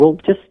Well,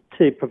 just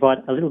to provide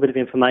a little bit of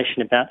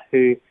information about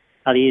who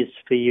Ali is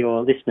for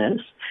your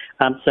listeners.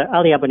 So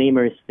Ali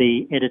Abunimah is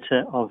the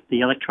editor of the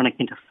Electronic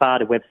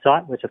Intifada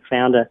website, was a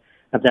founder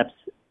of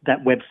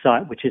that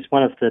website, which is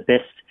one of the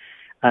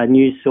best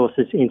news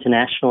sources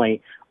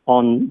internationally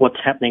on what's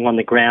happening on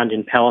the ground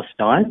in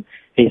Palestine.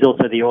 He's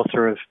also the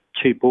author of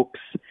 2 books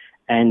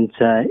and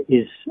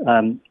is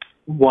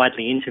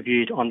widely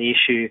interviewed on the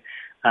issue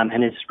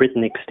and has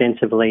written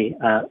extensively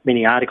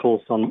many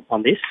articles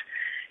on this.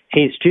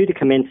 He's due to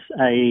commence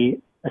a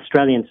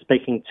Australian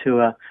speaking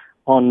tour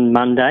on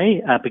Monday,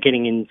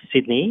 beginning in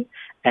Sydney,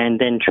 and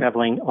then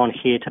travelling on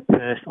here to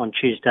Perth on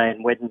Tuesday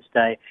and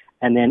Wednesday,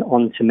 and then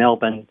on to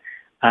Melbourne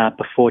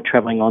before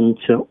travelling on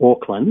to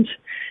Auckland.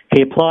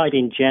 He applied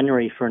in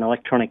January for an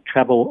electronic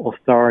travel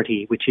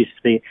authority, which is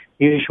the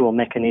usual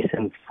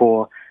mechanism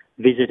for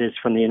visitors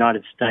from the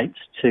United States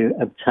to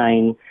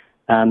obtain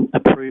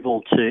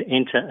approval to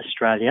enter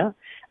Australia.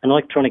 An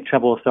electronic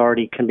travel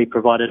authority can be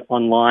provided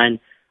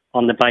online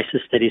on the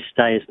basis that his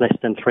stay is less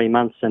than 3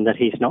 months and that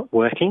he's not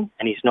working,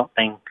 and he's not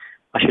being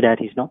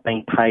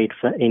paid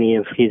for any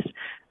of his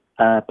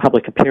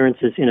public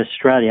appearances in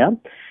Australia.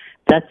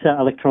 That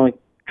electronic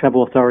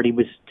travel authority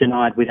was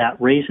denied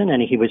without reason,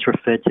 and he was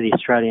referred to the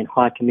Australian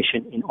High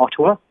Commission in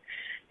Ottawa.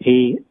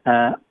 He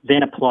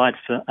then applied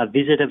for a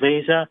visitor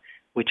visa,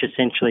 which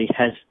essentially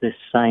has the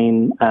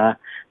same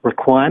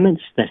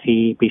requirements, that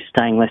he be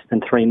staying less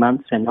than 3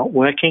 months and not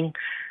working.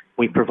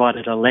 We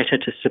provided a letter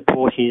to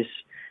support his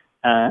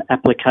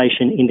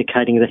application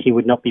indicating that he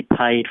would not be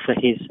paid for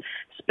his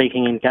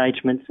speaking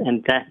engagements,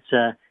 and that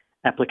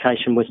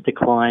application was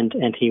declined,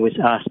 and he was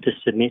asked to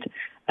submit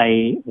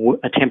a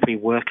temporary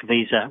work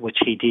visa, which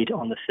he did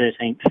on the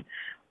 13th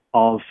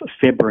of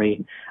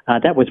February.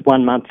 That was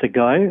 1 month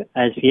ago.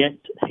 As yet,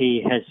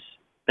 he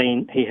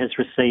has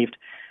received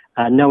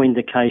no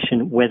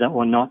indication whether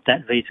or not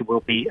that visa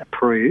will be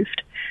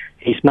approved.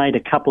 He's made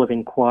a couple of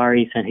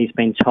inquiries, and he's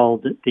been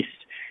told that this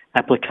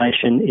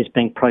application is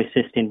being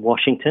processed in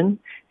Washington.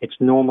 It's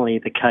normally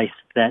the case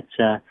that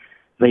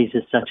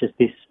visas such as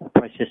this are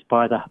processed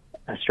by the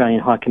Australian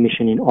High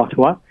Commission in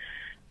Ottawa.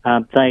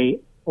 They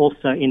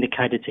also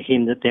indicated to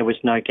him that there was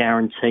no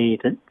guarantee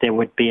that there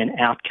would be an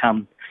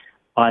outcome,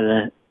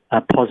 either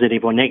a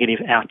positive or negative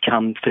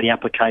outcome for the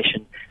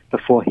application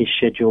before his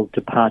scheduled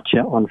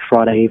departure on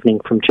Friday evening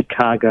from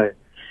Chicago.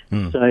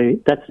 So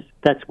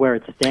that's where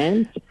it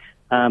stands.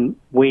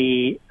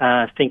 We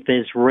think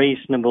there's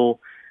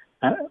reasonable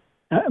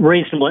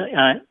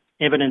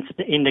evidence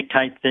to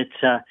indicate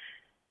that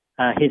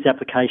his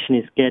application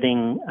is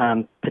getting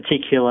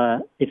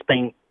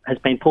has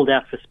been pulled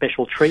out for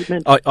special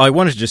treatment. I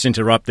wanted to just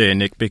interrupt there,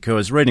 Nick,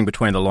 because reading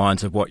between the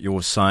lines of what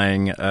you're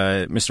saying,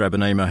 Mr.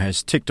 Abunimah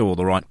has ticked all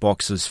the right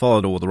boxes,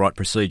 followed all the right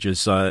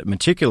procedures,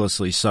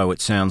 meticulously so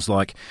it sounds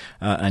like,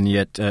 and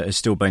yet has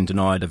still been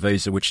denied a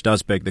visa, which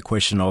does beg the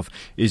question of,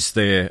 is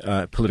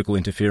there political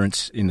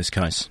interference in this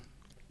case?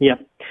 Yeah.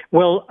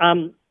 Well,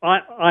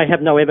 I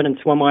have no evidence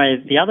one way or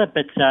the other,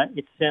 but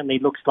it certainly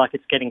looks like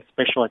it's getting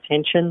special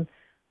attention.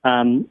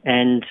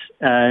 And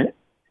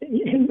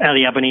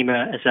Ali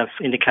Abunimah, as I've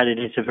indicated,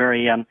 is a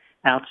very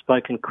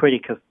outspoken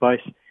critic of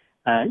both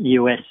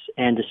US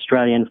and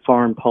Australian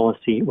foreign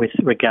policy with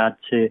regard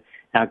to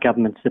our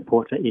government's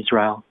support for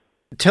Israel.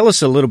 Tell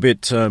us a little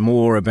bit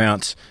more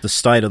about the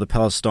state of the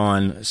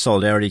Palestine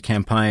Solidarity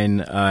Campaign,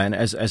 and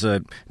as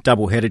a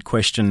double-headed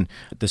question,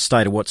 the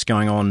state of what's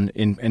going on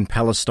in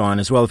Palestine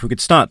as well. If we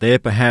could start there,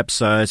 perhaps.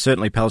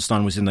 Certainly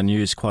Palestine was in the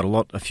news quite a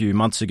lot a few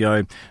months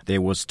ago. There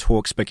was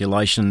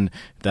speculation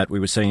that we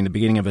were seeing the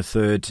beginning of a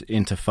third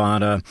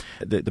intifada.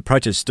 The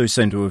protests do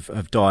seem to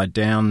have died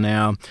down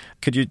now.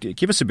 Could you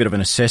give us a bit of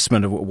an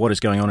assessment of what is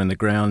going on in the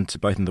ground,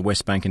 both in the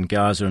West Bank and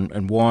Gaza,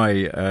 and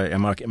why,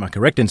 am I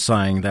correct in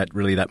saying that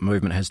really that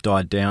movement has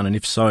died down, and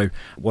if so,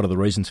 what are the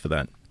reasons for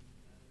that?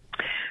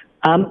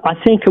 I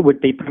think it would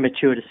be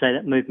premature to say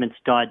that movement's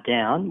died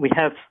down. We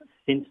have,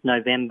 since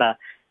November,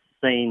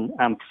 seen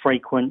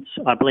frequent,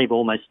 I believe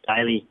almost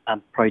daily,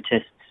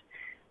 protests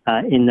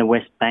in the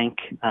West Bank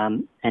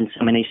and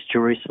some in East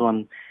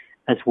Jerusalem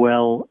as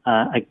well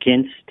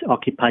against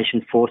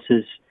occupation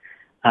forces.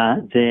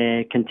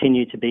 There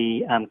continue to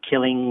be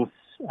killings.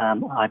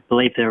 I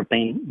believe there have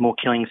been more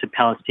killings of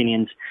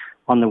Palestinians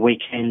on the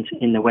weekend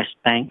in the West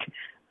Bank.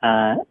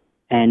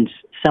 And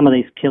some of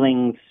these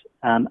killings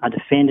are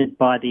defended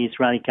by the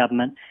Israeli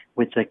government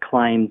with the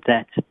claim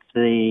that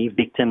the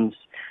victims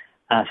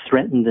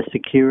threatened the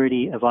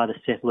security of either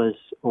settlers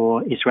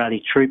or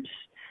Israeli troops.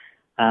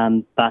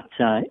 But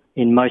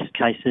in most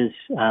cases,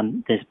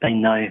 there's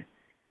been no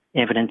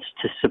evidence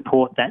to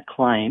support that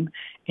claim.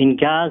 In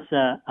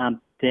Gaza,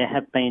 there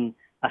have been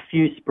a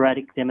few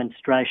sporadic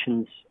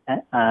demonstrations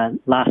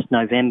last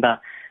November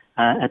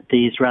at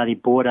the Israeli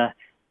border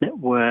that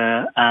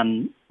were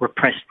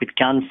repressed with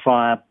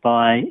gunfire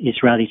by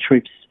Israeli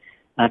troops,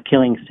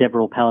 killing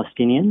several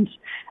Palestinians.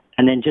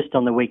 And then just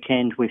on the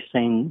weekend, we've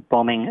seen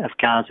bombing of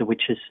Gaza,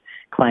 which has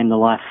claimed the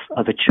life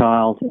of a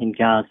child in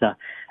Gaza.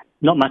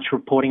 Not much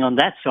reporting on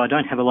that, so I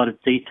don't have a lot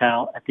of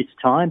detail at this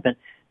time, but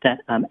that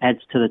adds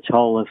to the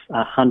toll of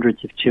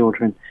hundreds of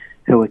children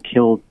who were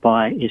killed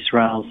by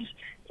Israel's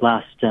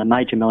last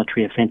major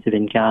military offensive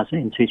in Gaza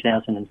in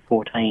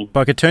 2014. If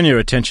I could turn your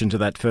attention to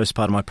that first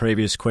part of my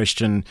previous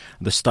question,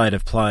 the state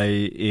of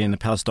play in the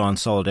Palestine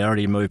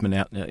solidarity movement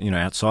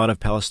outside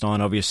of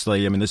Palestine,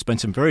 obviously. I mean, there's been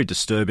some very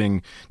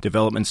disturbing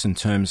developments in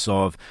terms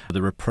of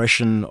the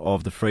repression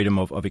of the freedom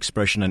of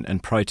expression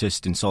and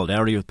protest in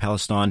solidarity with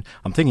Palestine.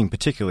 I'm thinking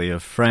particularly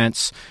of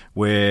France,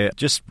 where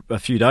just a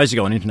few days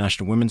ago on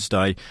International Women's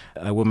Day,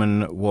 a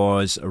woman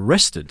was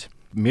arrested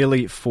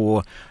merely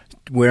for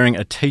wearing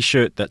a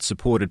T-shirt that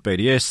supported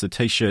BDS. The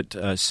T-shirt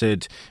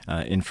said,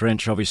 in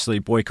French, obviously,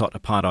 boycott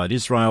apartheid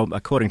Israel.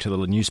 According to the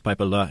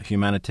newspaper La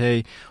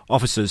Humanité,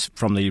 officers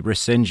from the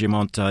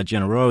Renseignements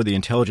Généraux, the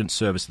intelligence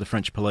service of the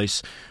French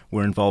police,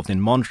 were involved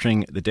in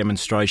monitoring the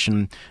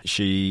demonstration.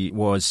 She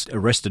was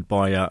arrested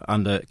by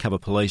undercover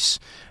police.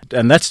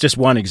 And that's just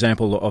one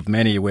example of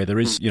many where there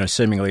is,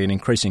 seemingly an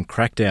increasing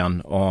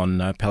crackdown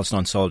on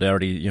Palestine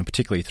solidarity,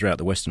 particularly throughout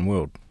the Western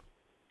world.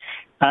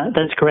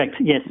 That's correct,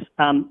 yes.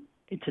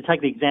 To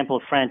take the example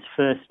of France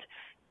first,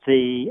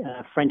 the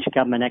French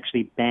government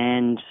actually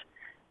banned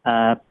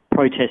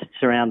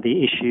protests around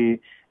the issue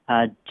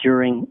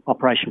during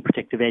Operation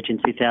Protective Edge in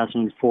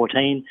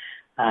 2014.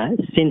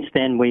 Since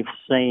then, we've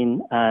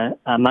seen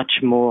a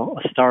much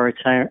more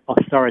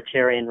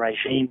authoritarian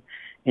regime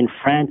in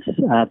France.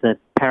 The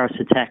Paris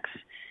attacks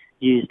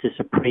used as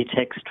a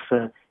pretext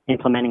for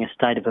implementing a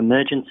state of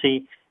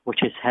emergency, which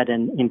has had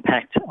an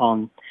impact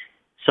on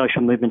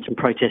social movements and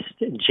protests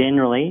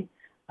generally.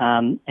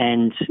 And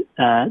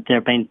there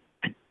have been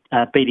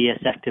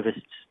BDS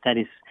activists, that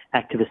is,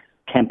 activists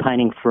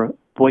campaigning for a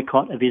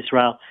boycott of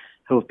Israel,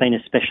 who have been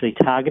especially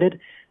targeted.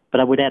 But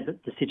I would add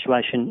that the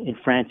situation in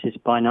France is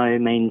by no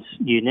means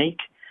unique.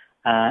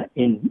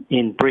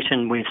 In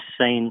Britain, we've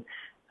seen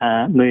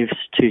moves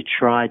to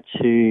try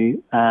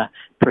to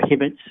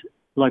prohibit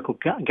local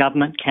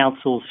government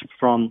councils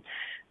from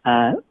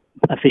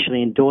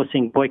officially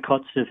endorsing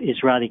boycotts of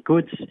Israeli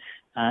goods.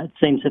 It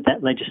seems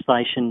that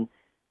legislation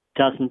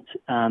doesn't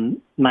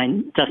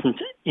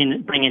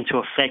bring into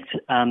effect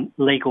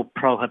legal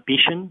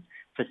prohibition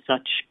for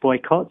such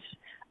boycotts,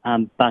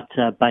 but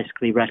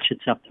basically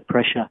ratchets up the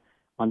pressure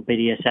on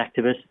BDS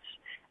activists.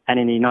 And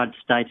in the United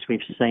States,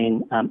 we've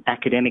seen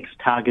academics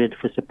targeted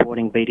for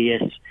supporting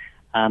BDS,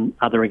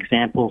 other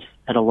examples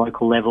at a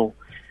local level.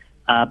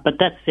 But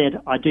that said,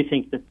 I do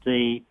think that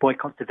the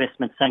boycott,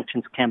 divestment,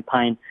 sanctions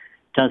campaign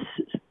does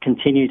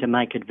continue to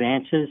make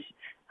advances.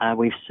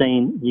 We've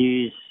seen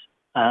news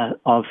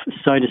of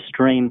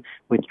SodaStream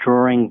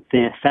withdrawing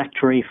their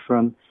factory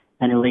from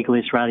an illegal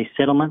Israeli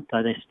settlement,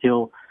 though they're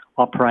still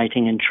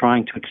operating and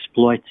trying to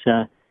exploit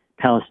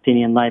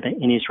Palestinian labour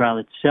in Israel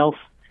itself.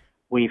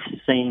 We've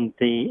seen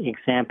the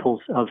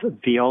examples of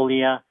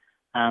Veolia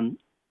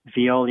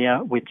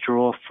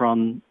withdraw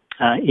from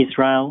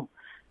Israel,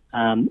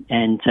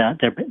 and there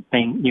have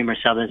been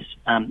numerous others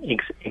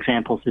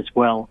examples as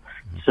well.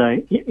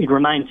 So it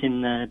remains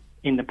in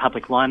the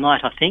public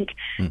limelight, I think,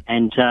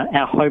 and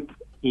our hope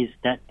is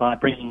that by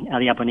bringing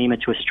Ali Abu Nima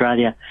to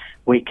Australia,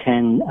 we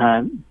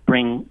can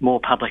bring more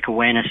public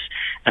awareness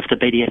of the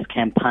BDS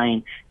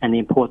campaign and the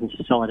importance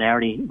of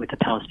solidarity with the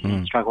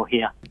Palestinian struggle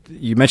here.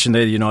 You mentioned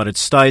there the United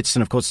States,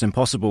 and of course it's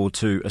impossible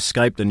to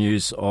escape the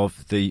news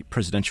of the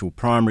presidential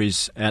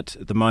primaries at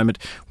the moment.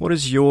 What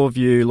is your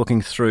view,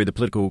 looking through the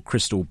political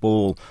crystal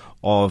ball,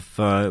 of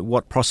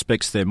what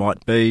prospects there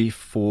might be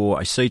for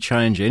a sea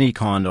change, any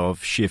kind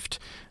of shift,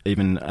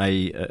 even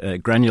a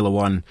granular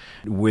one,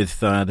 with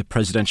the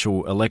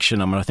presidential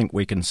election? I mean, I think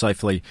we can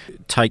safely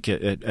take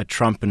a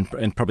Trump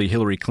and probably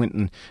Hillary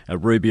Clinton,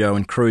 Rubio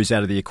and Cruz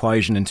out of the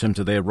equation in terms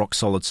of their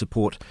rock-solid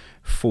support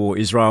for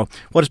Israel.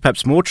 What is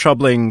perhaps more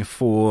troubling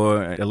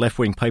for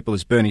left-wing people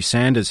is Bernie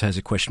Sanders has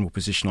a questionable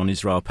position on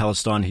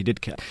Israel-Palestine. He did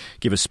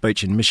give a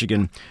speech in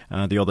Michigan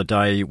the other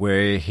day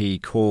where he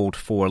called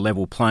for a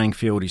level playing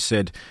field. He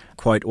said,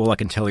 quote, "All I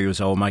can tell you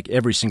is I will make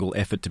every single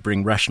effort to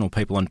bring rational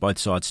people on both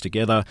sides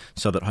together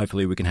so that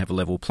hopefully we can have a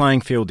level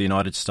playing field, the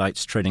United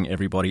States treating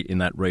everybody in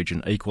that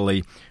region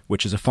equally,"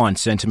 which is a fine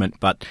sentiment,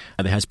 but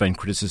there has been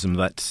criticism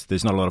that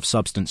there's not a lot of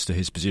substance to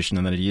his position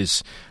and that he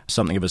is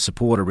something of a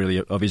supporter, really,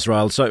 of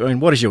Israel. So, I mean,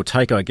 what is your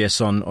take, I guess,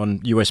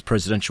 on US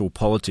presidential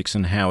politics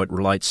and how it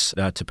relates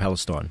to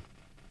Palestine?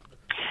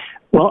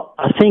 Well,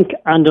 I think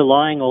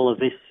underlying all of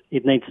this,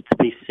 it needs to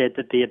be said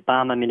that the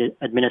Obama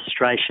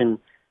administration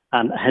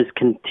has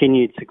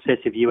continued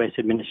successive US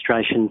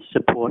administrations'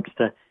 support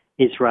for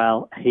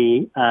Israel.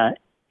 He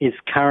is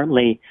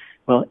currently,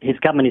 his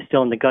government is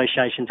still in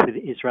negotiations with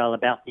Israel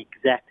about the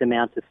exact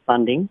amount of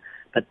funding,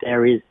 but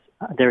there has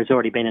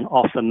already been an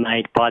offer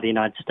made by the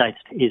United States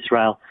to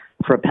Israel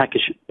for a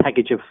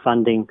package of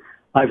funding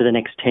over the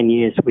next 10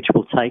 years, which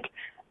will take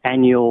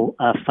annual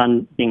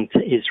funding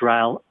to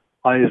Israel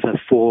over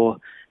 $4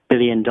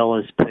 billion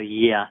per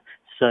year.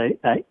 So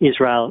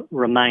Israel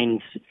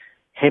remains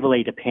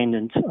heavily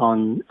dependent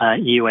on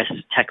US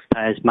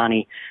taxpayers'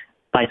 money,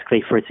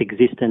 basically for its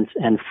existence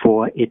and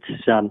for its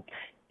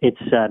its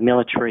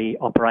military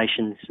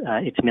operations,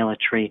 its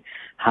military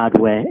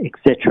hardware,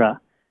 etc.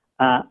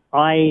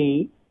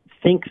 I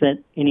think that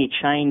any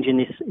change in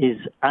this is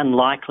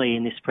unlikely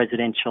in this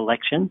presidential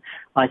election.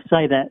 I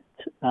say that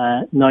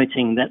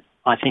noting that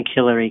I think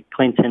Hillary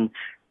Clinton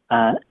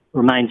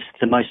remains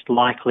the most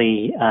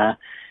likely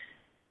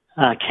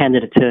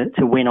candidate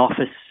to win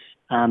office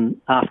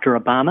after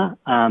Obama,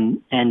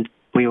 and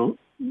we'll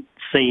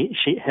see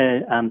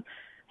her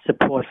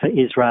support for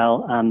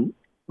Israel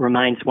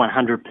remains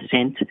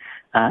 100%,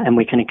 and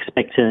we can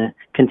expect a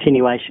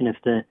continuation of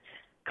the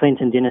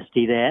Clinton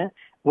dynasty there.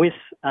 With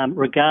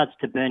regards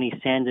to Bernie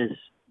Sanders,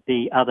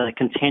 the other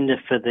contender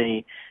for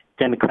the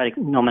Democratic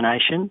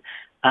nomination,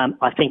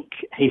 I think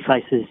he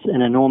faces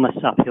an enormous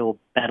uphill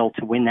battle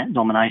to win that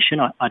nomination.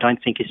 I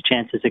don't think his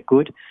chances are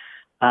good.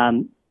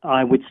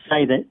 I would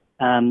say that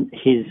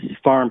his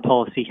foreign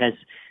policy has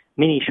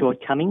many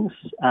shortcomings,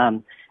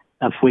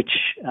 of which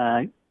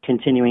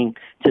continuing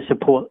to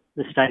support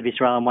the State of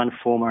Israel in one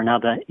form or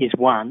another is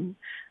one.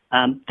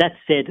 That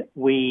said,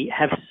 we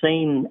have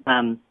seen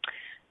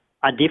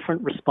a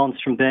different response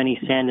from Bernie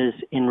Sanders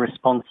in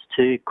response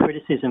to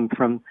criticism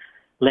from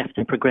left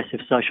and progressive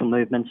social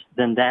movements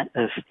than that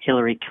of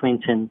Hillary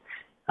Clinton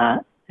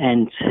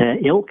and her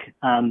ilk.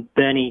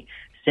 Bernie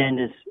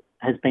Sanders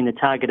has been the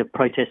target of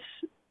protests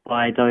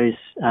by those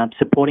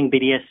supporting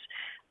BDS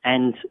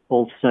and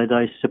also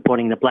those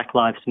supporting the Black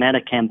Lives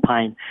Matter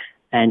campaign,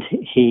 and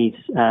he's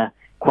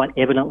quite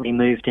evidently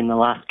moved in the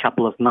last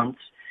couple of months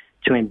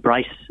to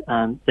embrace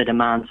the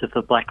demands of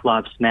the Black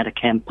Lives Matter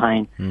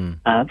campaign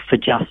for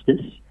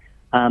justice.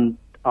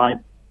 I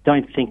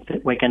don't think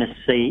that we're going to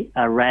see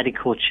a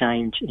radical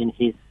change in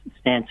his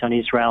stance on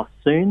Israel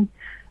soon,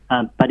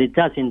 but it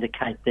does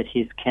indicate that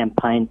his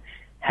campaign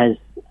has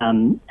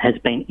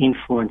been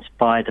influenced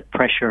by the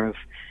pressure of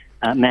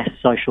mass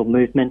social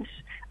movements.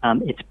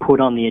 It's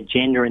put on the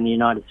agenda in the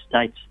United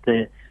States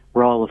the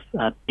role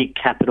of big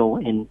capital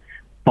in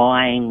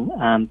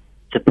buying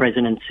the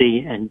presidency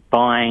and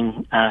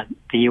buying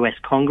the US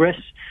Congress,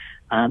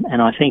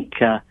 and I think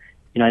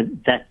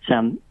that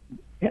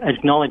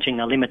acknowledging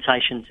the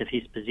limitations of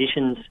his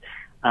positions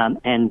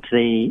and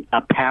the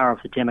power of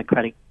the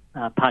Democratic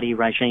Party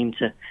regime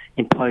to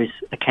impose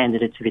a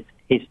candidate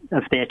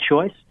of their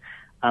choice,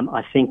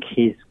 I think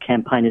his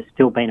campaign has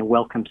still been a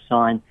welcome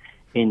sign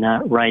in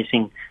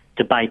raising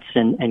debates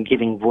and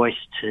giving voice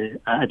to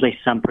at least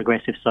some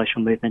progressive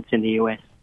social movements in the US.